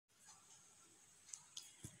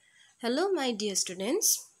Hello my dear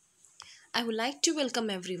students, I would like to welcome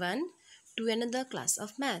everyone to another class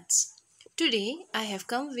of maths. Today I have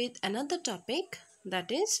come with another topic,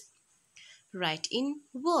 that is write in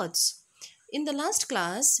words. In the last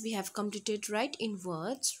class we have completed write in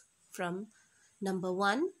words from number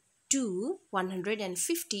 1 to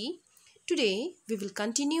 150. Today we will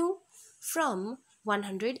continue from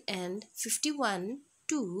 151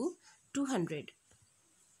 to 200.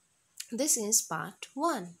 This is part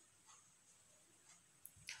 1.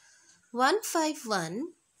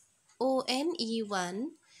 151 ONE1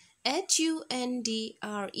 HUNDRED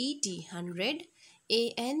 100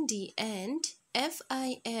 AND and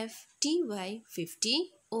FIFTY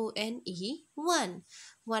 50 ONE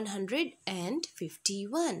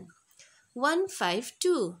 151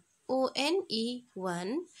 152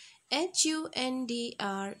 ONE1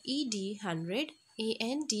 HUNDRED 100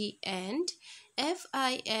 AND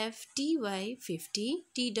FIFTY 50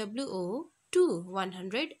 TWO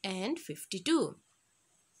 152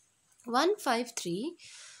 153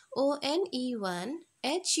 ONE1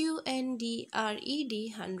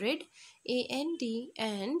 HUNDRED 100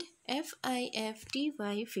 AND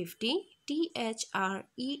FIFTY 50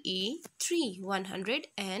 THREE 3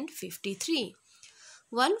 153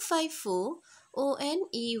 154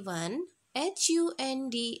 ONE1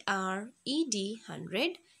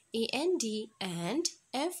 HUNDRED 100 and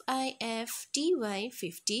FIFTY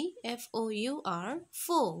 50 FOUR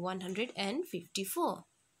 4 154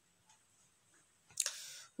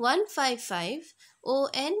 155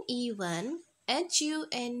 ONE1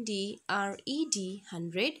 HUNDRED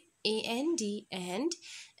 100 and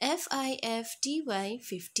FIFTY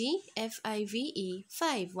 50 FIVE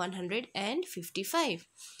 5 155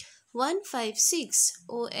 156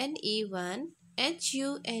 ONE1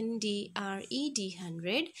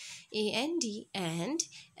 HUNDRED 100 and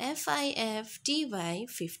FIFTY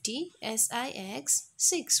 50 SIX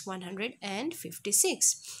 6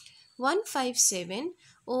 156 157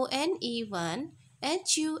 ONE1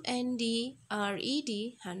 HUNDRED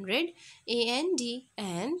 100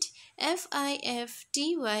 and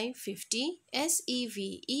FIFTY 50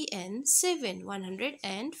 SEVEN 7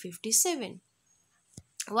 157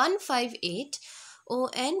 158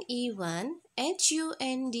 ONE1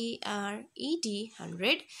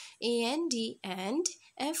 HUNDRED 100 and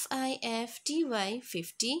FIFTY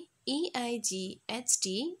 50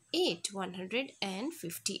 EIGHT 8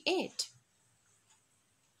 158.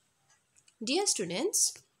 Dear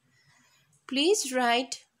students, please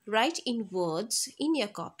write in words in your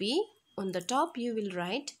copy. On the top you will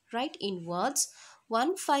write in words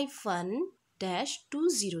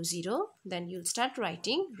 151-200. Then you'll start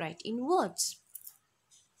writing in words.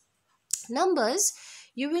 Numbers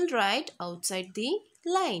you will write outside the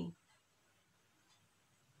line.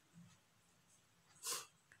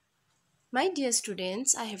 My dear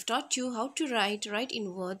students, I have taught you how to write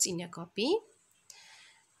in words in your copy.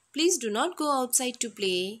 Please do not go outside to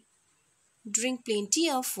play. Drink plenty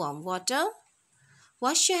of warm water.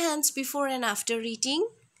 Wash your hands before and after eating.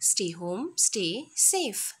 Stay home, stay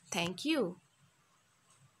safe. Thank you.